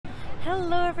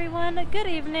Hello everyone, good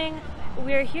evening.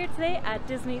 We're here today at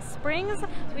Disney Springs.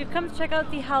 We've come to check out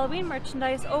the Halloween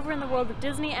merchandise over in the world of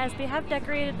Disney, as they have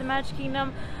decorated the Magic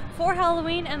Kingdom for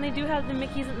Halloween, and they do have the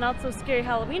Mickey's Not So Scary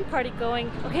Halloween party going.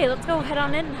 Okay, let's go head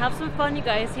on in and have some fun, you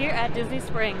guys, here at Disney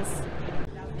Springs.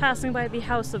 Passing by the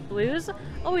House of Blues,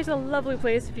 always a lovely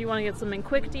place if you want to get something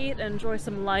quick to eat and enjoy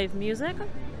some live music.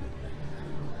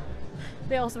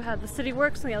 They also have the City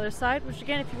Works on the other side, which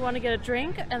again, if you want to get a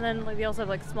drink, and then they also have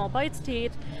like small bites to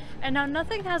eat. And now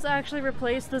nothing has actually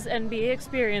replaced this NBA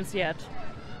experience yet.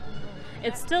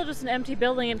 It's still just an empty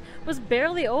building and was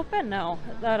barely open now.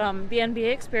 That the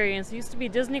NBA experience used to be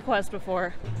Disney Quest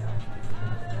before.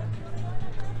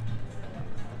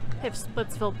 They have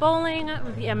Splitsville Bowling,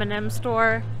 the M&M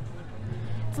store.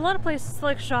 It's a lot of places to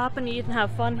like shop and eat and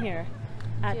have fun here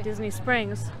at Disney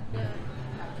Springs.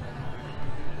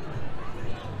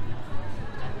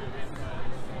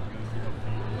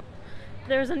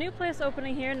 There's a new place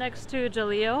opening here next to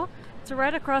Jaleo. It's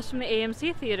right across from the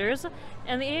AMC theaters,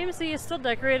 and the AMC is still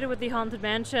decorated with the Haunted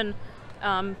Mansion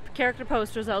character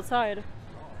posters outside.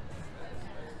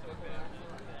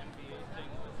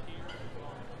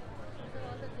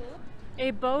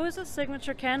 A Bose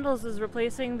Signature Candles is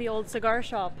replacing the old cigar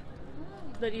shop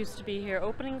that used to be here,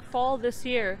 opening fall this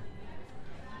year.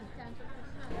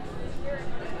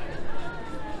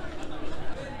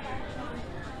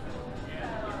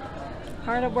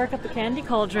 Hard at work at the Candy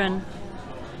Cauldron.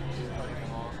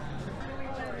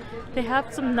 They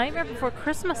have some Nightmare Before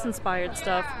Christmas inspired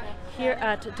stuff here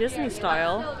at Disney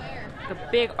Style. Like a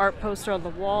big art poster on the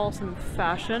wall, some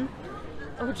fashion.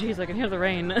 Oh geez, I can hear the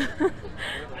rain.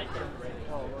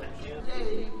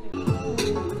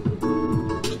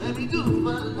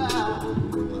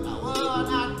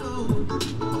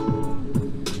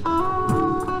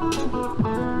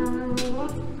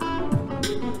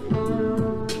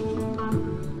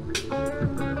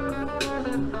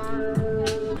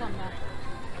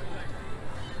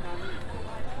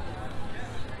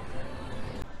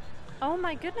 Oh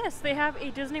my goodness, they have a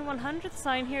Disney 100th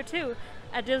sign here too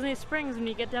at Disney Springs when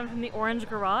you get down from the orange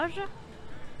garage.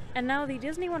 And now the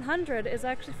Disney 100 is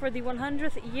actually for the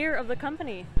 100th year of the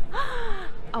company.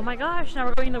 Oh my gosh, now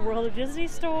we're going to the World of Disney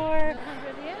store.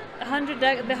 The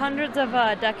hundreds of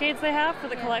decades they have for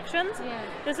the collections. Yeah.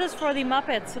 This is for the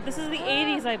Muppets, so this is the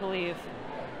 80s, I believe,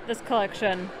 this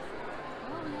collection.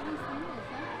 Oh, we haven't seen this,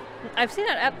 huh? I've seen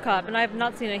it at Epcot, but I have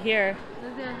not seen it here.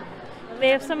 They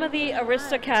have some of the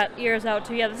Aristocat ears out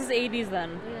too. Yeah, this is 80s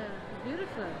then. Yeah,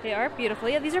 beautiful. They are beautiful.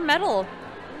 Yeah, these are metal.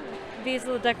 These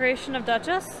are the decoration of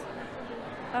Duchess.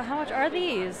 How much are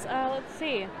these? Let's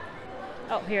see.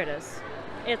 Oh, here it is.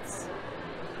 It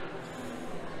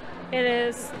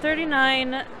is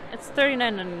 $39. It's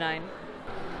 $39.99.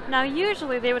 Now,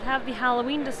 usually they would have the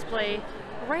Halloween display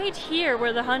right here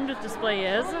where the 100th display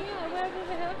is. Oh, yeah, where do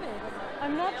they have it?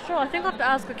 I'm not sure. I think I'll have to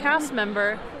ask a cast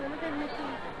member. Look at Mickey.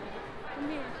 Come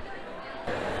here.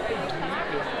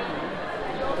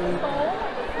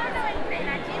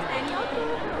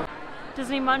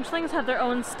 Disney Munchlings have their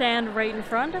own stand right in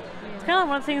front. It's kind of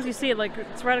one of the things you see, like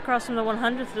it's right across from the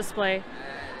 100th display.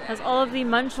 It has all of the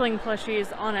Munchling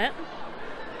plushies on it.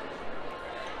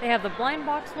 They have the blind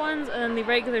box ones and then the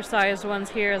regular sized ones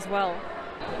here as well.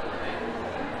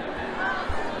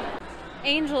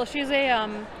 Angel, she's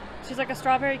like a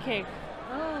strawberry cake.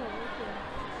 Oh,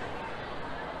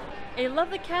 okay. A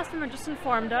lovely cast member just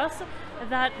informed us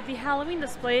that the Halloween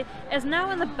display is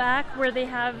now in the back where they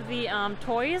have the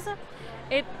toys.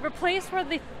 It replaced where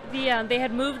they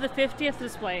had moved the 50th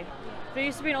display. There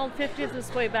used to be an old 50th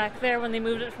display back there when they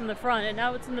moved it from the front, and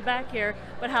now it's in the back here,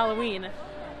 but Halloween.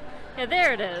 Yeah,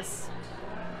 there it is.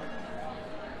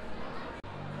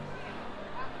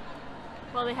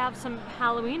 Well, they have some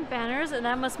Halloween banners, and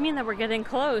that must mean that we're getting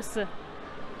close. It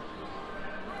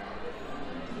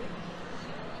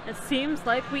seems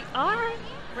like we are.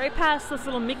 Right past this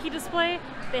little Mickey display,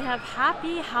 they have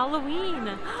Happy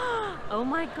Halloween. Oh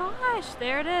my gosh,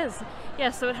 there it is.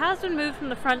 Yeah, so it has been moved from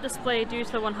the front display due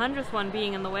to the 100th one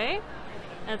being in the way.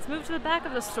 And it's moved to the back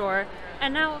of the store.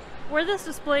 And now, where this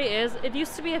display is, it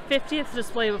used to be a 50th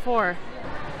display before.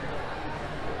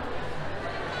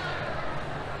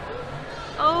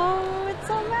 Oh, it's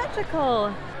so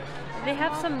magical. They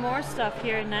have some more stuff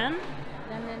here, Nan.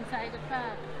 And inside the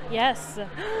park. Yes.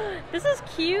 This is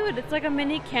cute. It's like a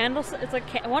mini candle. It's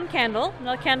like one candle,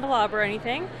 not a candelabra or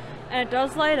anything. And it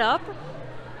does light up.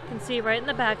 You can see right in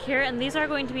the back here. And these are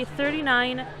going to be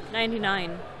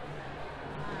 $39.99.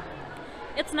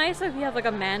 It's nice if you have like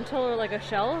a mantle or like a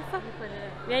shelf.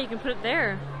 Yeah, you can put it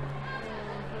there.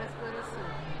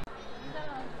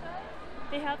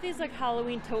 They have these like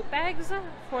Halloween tote bags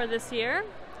for this year.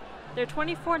 They're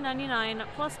 $24.99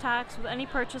 plus tax with any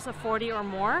purchase of 40 or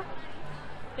more.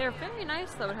 They're very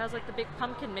nice though. It has like the big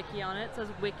pumpkin Mickey on it. It says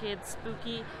wicked,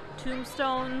 spooky,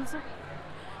 tombstones.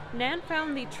 Nan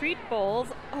found the treat bowls.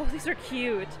 Oh, these are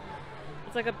cute.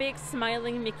 It's like a big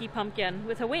smiling Mickey pumpkin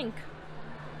with a wink.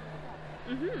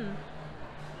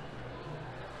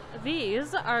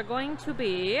 These are going to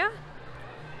be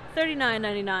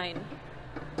 $39.99.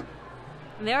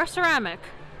 And they are ceramic.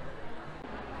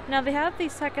 Now they have the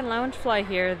second Loungefly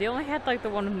here. They only had like the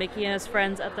one with Mickey and his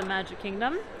friends at the Magic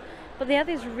Kingdom. But they have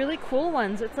these really cool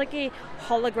ones. It's like a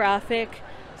holographic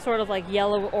sort of like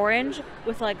yellow-orange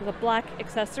with like the black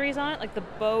accessories on it, like the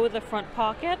bow, the front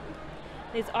pocket.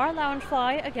 These are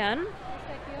Loungefly again. It's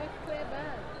like your clear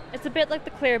bag. It's a bit like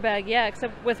the clear bag, yeah,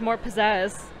 except with more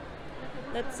pizzazz.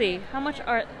 Let's see, how much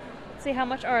are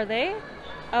they?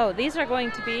 Oh, these are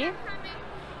going to be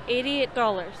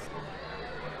 $88.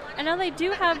 And now they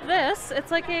do have this.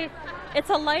 It's a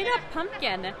light up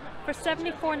pumpkin for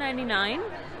 $74.99.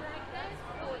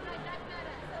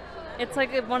 It's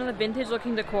like one of the vintage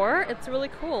looking decor. It's really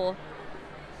cool.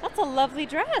 That's a lovely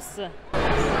dress.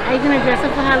 Are you gonna dress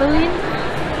up for Halloween?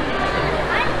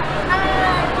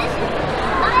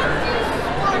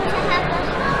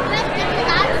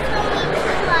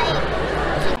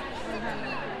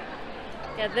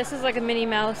 Yeah, this is like a Minnie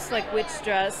Mouse like witch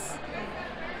dress.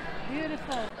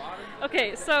 Beautiful.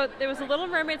 Okay, so there was a Little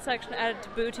Mermaid section added to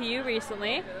Boo to You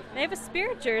recently. They have a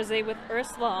Spirit jersey with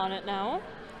Ursula on it now.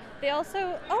 They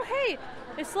also, oh hey,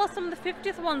 they still have some of the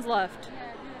 50th ones left.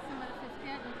 Yeah, these are some of the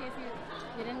 50th in case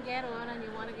you didn't get one and you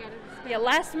want to get it. Yeah,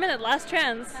 last minute, last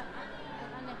chance. On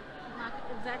the market,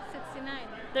 exact 69.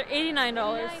 They're $89.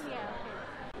 Yeah, okay.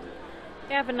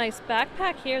 They have a nice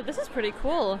backpack here. This is pretty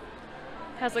cool.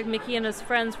 Has like Mickey and his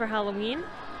friends for Halloween.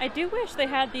 I do wish they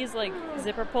had these like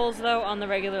zipper pulls though on the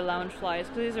regular Loungeflies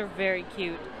because these are very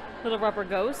cute. Little rubber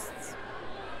ghosts.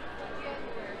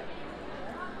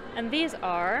 And these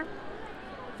are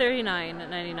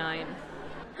 $39.99.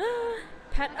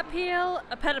 Pet apparel,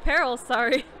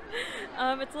 sorry.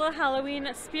 It's a little Halloween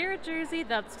Spirit jersey.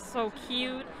 That's so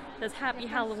cute. It says Happy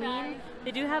Halloween.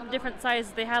 They do have different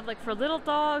sizes. They have like for little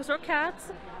dogs or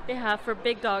cats. They have for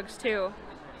big dogs too.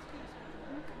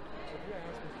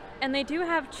 And they do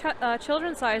have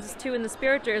children's sizes too in the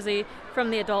Spirit jersey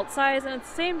from the adult size, and it's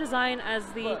the same design as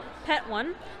the pet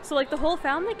one, so like the whole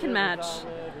family can match.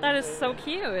 That is so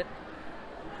cute.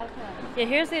 Yeah,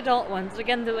 here's the adult ones.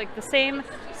 Again, they're like the same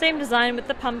design with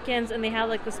the pumpkins, and they have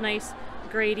like this nice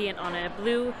gradient on it, a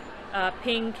blue,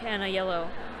 pink, and a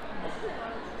yellow.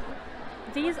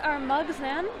 These are mugs,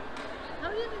 Nan.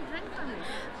 How do you even drink from it?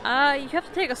 You have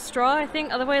to take a straw, I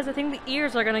think. Otherwise, I think the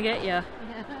ears are gonna get you.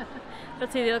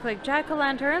 Let's see, they look like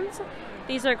jack-o'-lanterns.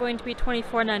 These are going to be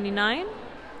 $24.99.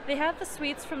 They have the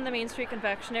sweets from the Main Street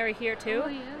Confectionery here too. Oh,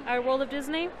 yeah. Our World of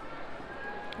Disney.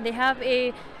 They have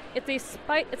it's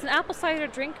an apple cider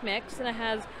drink mix, and it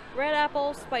has red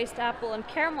apple, spiced apple, and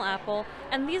caramel apple.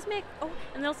 And these make,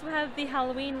 and they also have the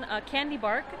Halloween candy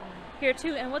bark here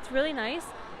too. And what's really nice,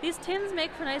 these tins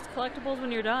make for nice collectibles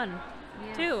when you're done,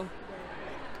 too.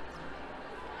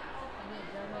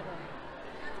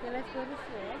 Okay, let's go this way.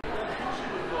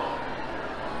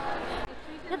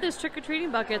 Yeah, there's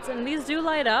trick-or-treating buckets, and these do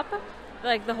light up.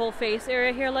 Like the whole face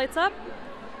area here lights up.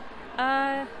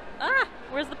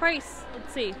 Where's the price?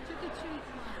 Let's see.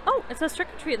 Oh, it says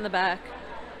trick-or-treat in the back.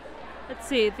 Let's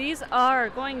see, these are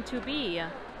going to be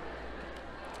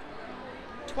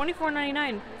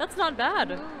 $24.99. That's not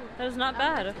bad. That is not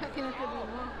bad.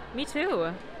 Me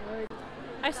too.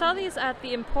 I saw these at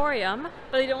the Emporium,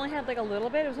 but they only had like a little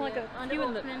bit. It was only like a few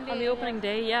on the opening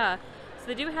day, yeah. So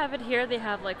they do have it here. They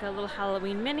have like a little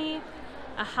Halloween Minnie,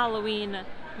 a Halloween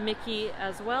Mickey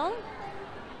as well.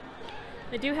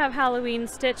 They do have Halloween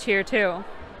Stitch here too.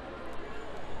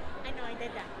 I know, I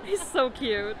did that. He's so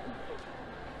cute.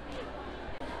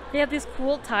 They have these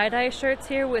cool tie-dye shirts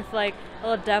here with like a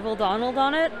little Devil Donald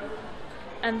on it.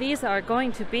 And these are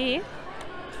going to be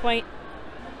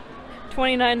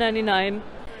 $29.99.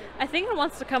 I think it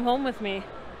wants to come home with me.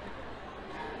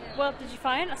 Well, did you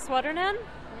find a sweater, Nan?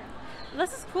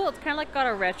 This is cool. It's kind of like got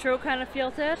a retro kind of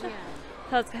feel to it.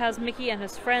 It has Mickey and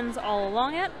his friends all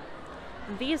along it.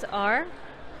 And these are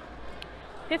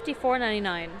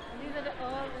 $54.99. These are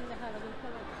all in the Halloween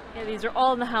collection. Yeah, these are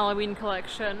all in the Halloween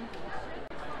collection.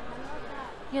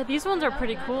 Yeah, these ones are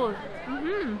pretty cool.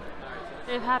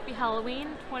 They have Happy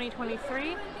Halloween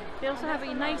 2023. They also have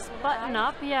a nice button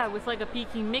up, yeah, with like a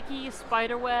peeking Mickey,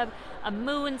 spider web, a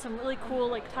moon, some really cool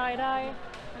like tie-dye.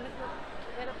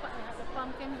 The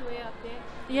pumpkins way up there.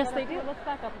 Yes, they do. Let's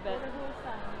back up a bit.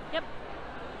 Yep.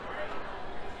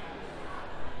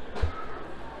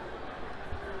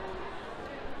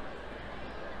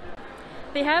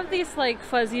 They have these like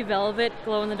fuzzy velvet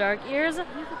glow-in-the-dark ears. These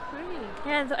are pretty.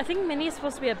 Yeah, I think Minnie is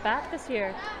supposed to be a bat this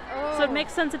year. Oh. So it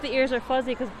makes sense if the ears are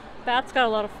fuzzy because bats got a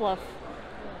lot of fluff.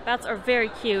 Bats are very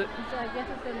cute. So I guess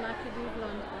it's a match with these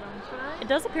loungeflies. It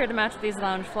does appear to match these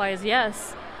lounge flies,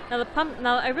 yes. Now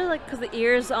now I really like because the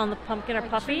ears on the pumpkin are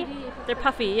Like puffy. 3D. They're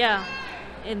puffy, yeah.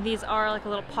 And these are like a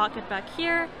little pocket back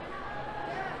here.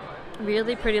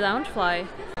 Really pretty lounge fly.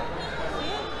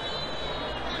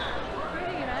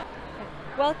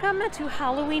 Welcome to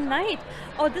Halloween night.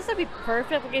 Oh, this would be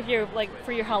perfect if you're like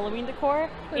for your Halloween decor,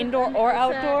 indoor or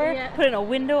outdoor. Yeah. Put in a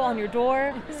window on your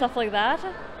door, stuff like that.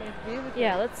 It's beautiful.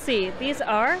 Yeah, let's see. These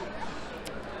are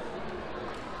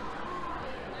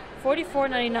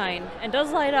 $44.99 and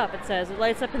does light up. It says it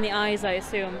lights up in the eyes, I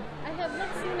assume. I have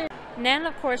not seen it. Nan,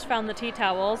 of course, found the tea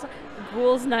towels.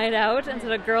 Ghouls night out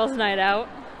instead of girls night out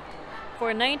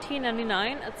for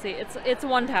 $19.99. Let's see. It's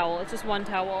one towel. It's just one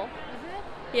towel. Is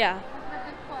it? Yeah. It's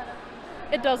a good quality.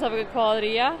 It does have a good quality,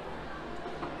 yeah.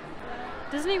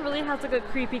 Disney really has a good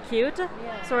creepy cute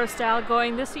sort of style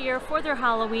going this year for their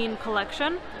Halloween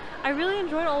collection. I really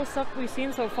enjoyed all the stuff we've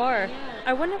seen so far. Yeah.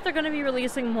 I wonder if they're going to be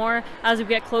releasing more as we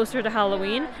get closer to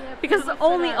Halloween Yeah, because it's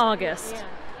only August. Yeah.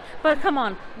 But come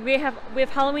on, we have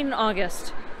Halloween in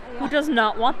August. Who does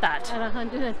not want that? At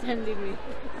 110 degrees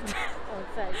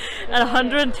outside. At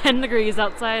 110 degrees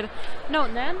outside. No,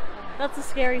 Nan, that's a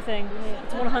scary thing.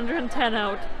 It's 110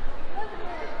 out.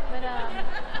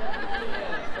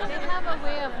 But they have a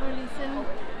way of releasing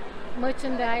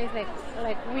merchandise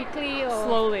like weekly or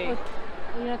Slowly. or,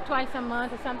 you know, twice a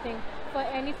month or something for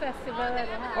any festival that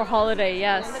they have. Or holiday,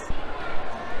 yes.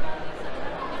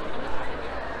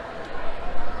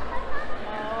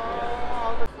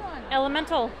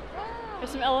 Elemental.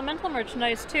 There's some Elemental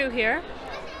merchandise too here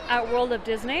at World of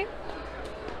Disney.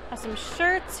 Have some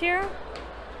shirts here.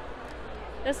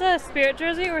 Is this a spirit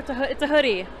jersey or it's a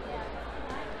hoodie?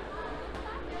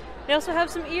 They also have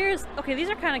some ears. Okay, these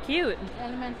are kind of cute.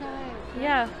 Elemental.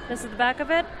 Yeah, this is the back of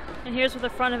it, and here's what the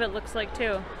front of it looks like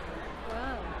too.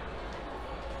 Wow.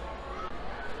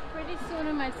 Pretty soon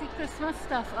I might see Christmas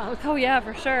stuff out. Oh yeah,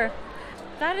 for sure.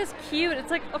 That is cute. It's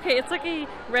like, okay, it's like a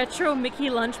retro Mickey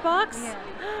lunchbox. Yeah.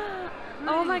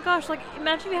 Oh my gosh, like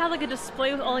imagine if you had like a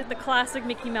display with all like the classic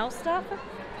Mickey Mouse stuff. Yeah.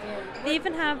 They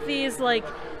even have these like,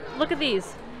 look at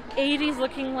these, 80s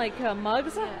looking like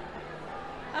mugs. Yeah.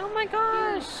 Oh my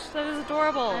gosh, that is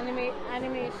adorable.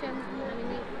 Animation.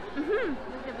 Mm-hmm.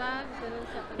 With the bags.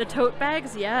 The tote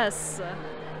bags, yes. So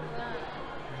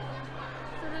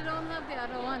they don't have the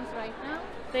other ones right now?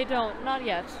 They don't, not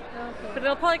yet. Okay. But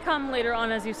they'll probably come later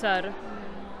on, as you said.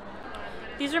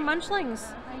 These are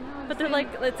munchlings, I know. but they're like,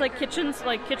 it's like kitchen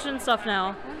stuff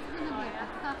now. What's gonna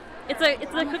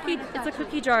be a cup? It's a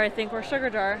cookie jar, I think, or sugar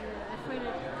jar. Afraid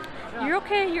it You're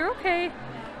okay, you're okay.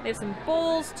 They have some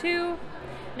bowls too.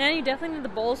 Now you definitely need the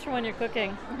bowls for when you're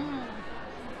cooking.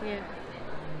 Yeah.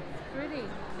 Pretty.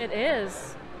 It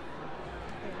is.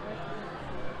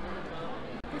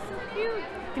 This is cute.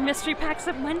 The mystery packs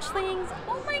of munchlings.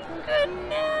 Oh my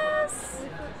goodness!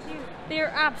 They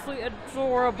are absolutely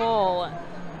adorable.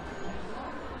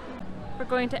 We're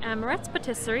going to Amorette's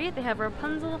Patisserie. They have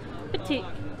Rapunzel petite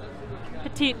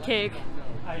cake.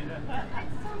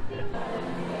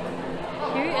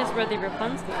 Here is where the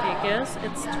Rapunzel cake is.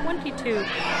 It's $22.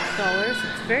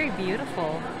 It's very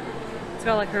beautiful. It's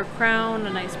got like her crown,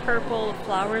 a nice purple,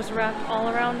 flowers wrapped all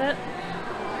around it.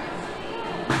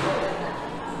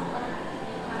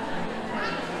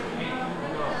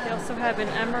 They also have an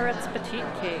Amorette's petite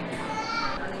cake.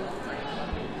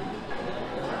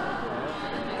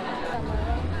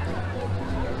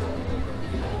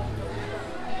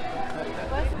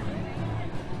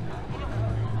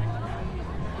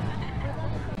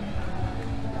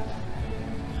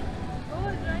 Oh,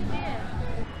 it's right there.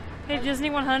 Hey, Disney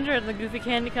 100, the Goofy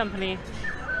Candy Company.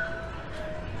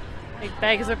 Like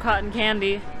bags of cotton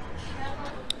candy.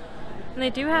 And they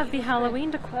do have the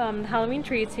Halloween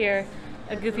treats here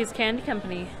at Goofy's Candy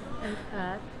Company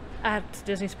at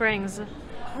Disney Springs.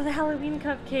 Oh, the Halloween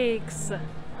cupcakes.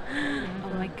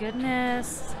 Oh my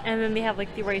goodness. And then they have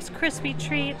like the Rice Krispie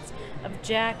treats of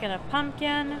Jack and a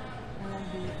pumpkin.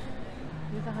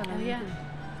 Oh yeah.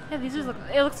 Yeah, these are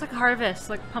it looks like harvest,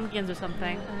 like pumpkins or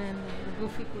something. And then the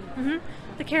Goofy cake.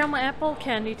 The caramel apple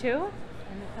candy too.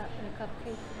 And the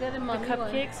cupcakes. They're the The mummy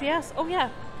cupcakes, ones. yes. Oh yeah.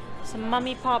 Some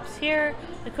mummy pops here.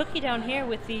 The cookie down here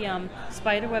with the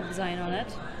spiderweb design on it.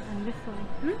 And this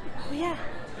one. Oh yeah.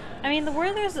 I mean, the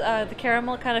Werther's, the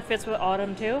caramel kind of fits with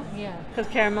autumn too. Yeah.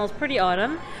 Because caramel is pretty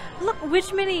autumn. Look,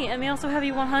 which Minnie? And they also have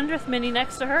the 100th Minnie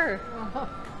next to her. Oh.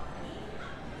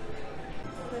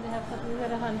 So they have something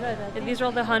with 100. I think. These are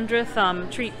all the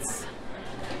 100th treats.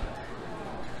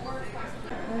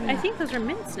 I think those are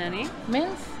mints, Nanny.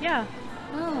 Mints? Yeah.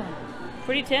 Oh.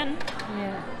 Pretty tin.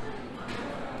 Yeah.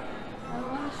 I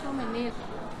want to show my nails.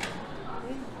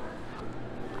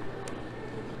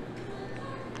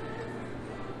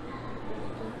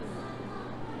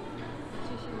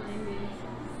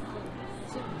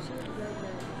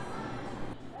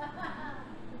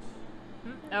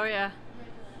 Oh yeah.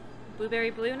 Blueberry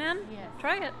blue, Nan? Yes.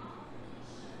 Try it.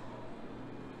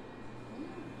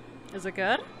 Is it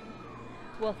good?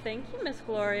 Well, thank you, Miss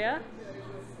Gloria.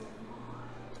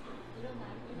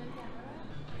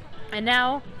 And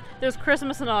now there's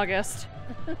Christmas in August.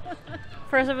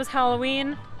 First it was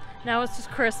Halloween, now it's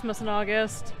just Christmas in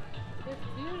August. It's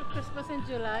beautiful. Christmas in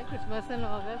July, Christmas in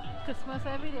August, Christmas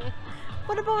every day.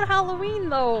 What about Halloween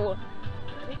though?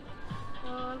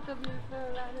 Oh, look how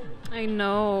beautiful that is. I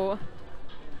know.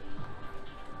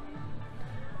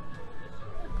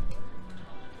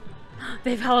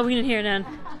 They have Halloween in here, Nan.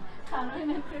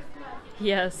 Halloween and Christmas.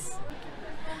 Yes.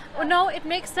 Well, no, it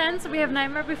makes sense. We have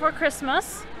Nightmare Before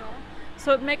Christmas.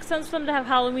 So it makes sense for them to have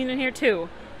Halloween in here too.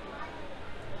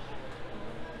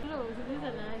 Pillows, these are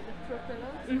nice. The throw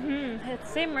pillows. Mm-hmm. It's the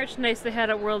same merchandise they had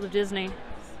at World of Disney.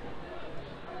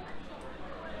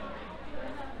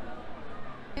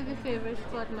 Your favorite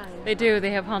spot, mine. They do.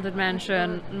 They have Haunted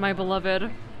Mansion, My Beloved.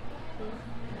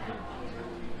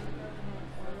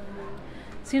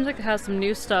 Seems like it has some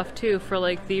new stuff too for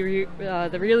like the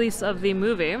release of the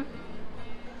movie. You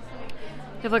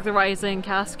have like the Rising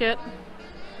Casket.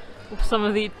 Some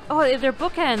of the they're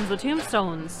bookends, the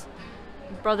tombstones.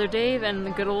 Brother Dave and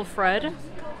the good old Fred.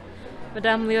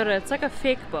 Madame Leota. It's like a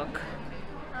fake book.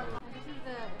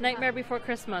 Nightmare Before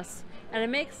Christmas. And it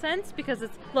makes sense because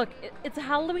it's a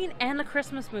Halloween and a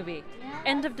Christmas movie. Yeah.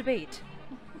 End of debate.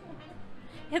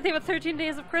 Yeah, they have a 13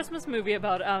 Days of Christmas movie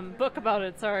about book about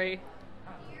it, sorry.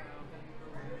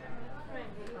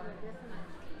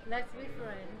 Let's be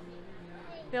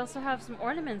friends. They also have some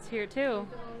ornaments here too.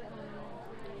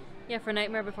 Yeah, for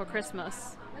Nightmare Before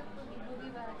Christmas.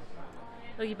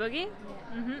 Oogie Boogie?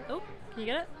 Yeah. Mm-hmm. Oh, can you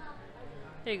get it?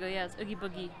 There you go, yeah, it's Oogie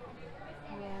Boogie.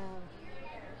 Yeah.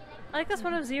 I like this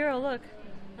one of Zero, look.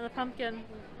 And the pumpkin.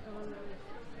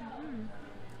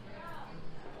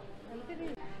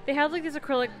 They have like these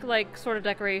acrylic like sort of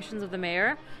decorations of the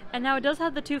mayor, and now it does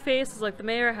have the two faces like the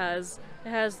mayor has. It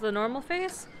has the normal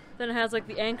face, then it has like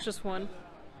the anxious one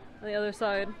on the other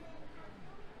side.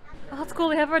 Oh, that's cool.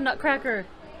 They have our Nutcracker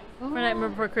for Nightmare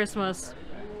Before Christmas.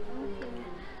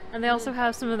 And they also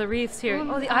have some of the wreaths here.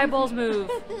 Oh, the eyeballs move.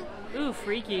 Ooh,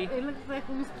 freaky. It looks like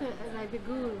like the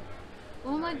ghoul.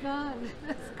 Oh my god,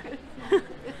 that's crazy.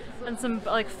 And some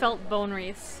like felt bone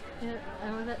wreaths. Yeah,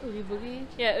 I was that Oogie Boogie.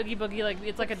 Yeah, Oogie Boogie, like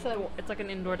it's like it's like an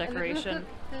indoor decoration.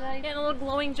 Yeah, and a little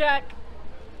glowing jack.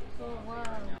 Oh wow.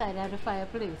 I'd have the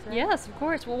fireplace, right? Yes, of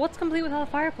course. Well, what's complete without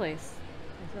a fireplace?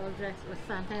 It's all dressed with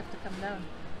Santa have to come down.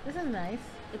 This is nice.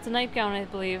 It's a nightgown, I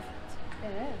believe. It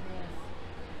is, yes.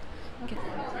 Okay.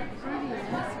 Pretty,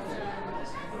 yes.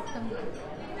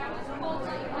 Oh,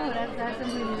 that's a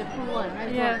really the cool one,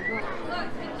 right? Yeah.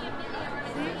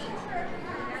 See?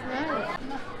 It's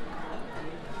nice.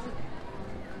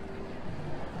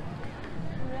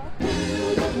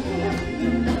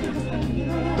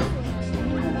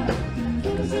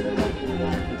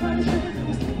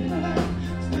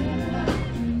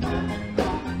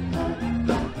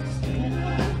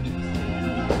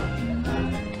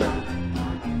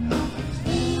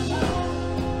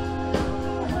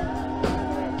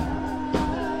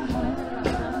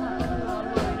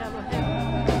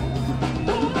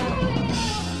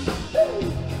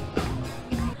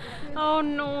 Oh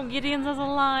no, Gideon's has a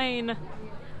line.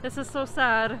 This is so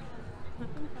sad.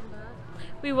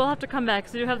 We will have to come back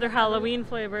because they do have their Halloween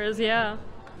flavors, yeah.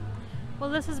 Well,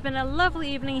 this has been a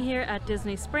lovely evening here at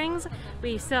Disney Springs.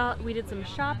 We did some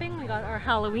shopping, we got our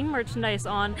Halloween merchandise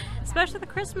on, especially the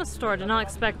Christmas store. Did not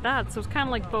expect that, so it's kind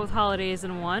of like both holidays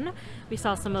in one. We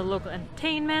saw some of the local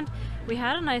entertainment. We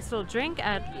had a nice little drink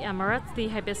at Amaret's, the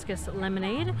hibiscus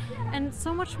lemonade, and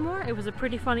so much more. It was a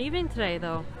pretty fun evening today,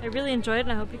 though. I really enjoyed it,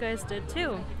 and I hope you guys did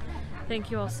too. Thank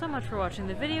you all so much for watching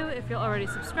the video. If you're already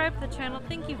subscribed to the channel,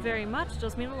 thank you very much. It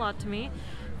does mean a lot to me.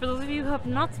 For those of you who have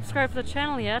not subscribed to the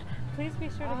channel yet, please be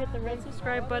sure to hit the red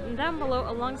subscribe button down below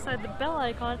alongside the bell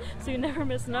icon so you never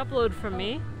miss an upload from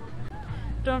me.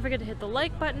 Don't forget to hit the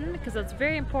like button because that's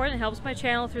very important. It helps my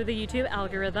channel through the YouTube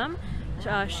algorithm.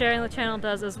 Sharing the channel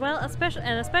does as well,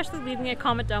 especially leaving a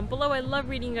comment down below. I love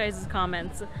reading you guys'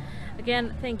 comments.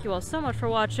 Again, thank you all so much for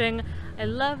watching. I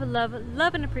love, love,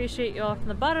 love and appreciate you all from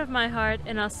the bottom of my heart,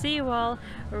 and I'll see you all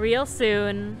real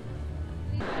soon.